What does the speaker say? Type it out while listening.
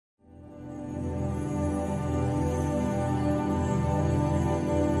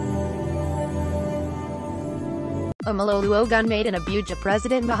Omololu Ogunmade and Abuja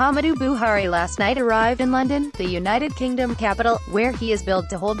President Muhammadu Buhari last night arrived in London, the United Kingdom capital, where he is billed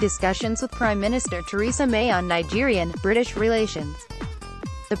to hold discussions with Prime Minister Theresa May on Nigerian-British relations.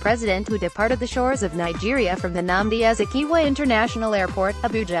 The president, who departed the shores of Nigeria from the Nnamdi Azikiwe International Airport,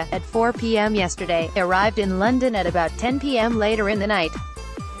 Abuja, at 4 p.m. yesterday, arrived in London at about 10 p.m. later in the night.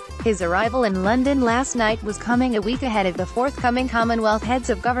 His arrival in London last night was coming a week ahead of the forthcoming Commonwealth Heads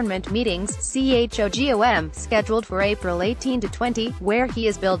of Government meetings, CHOGOM, scheduled for April 18 to 20, where he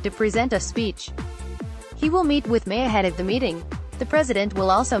is billed to present a speech. He will meet with May ahead of the meeting. The president will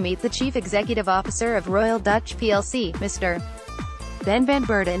also meet the Chief Executive Officer of Royal Dutch plc, Mr. Ben van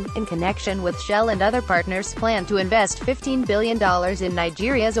Beurden, in connection with Shell and other partners' plan to invest $15 billion in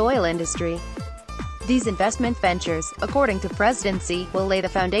Nigeria's oil industry. These investment ventures, according to presidency, will lay the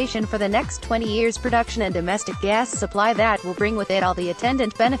foundation for the next 20 years' production and domestic gas supply that will bring with it all the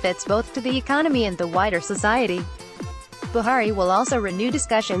attendant benefits both to the economy and the wider society. Buhari will also renew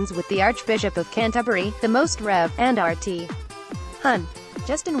discussions with the Archbishop of Canterbury, the Most Rev. and R.T. Hon.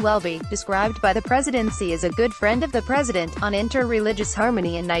 Justin Welby, described by the presidency as a good friend of the president, on inter-religious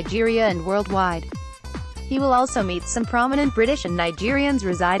harmony in Nigeria and worldwide. He will also meet some prominent British and Nigerians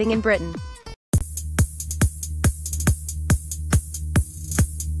residing in Britain.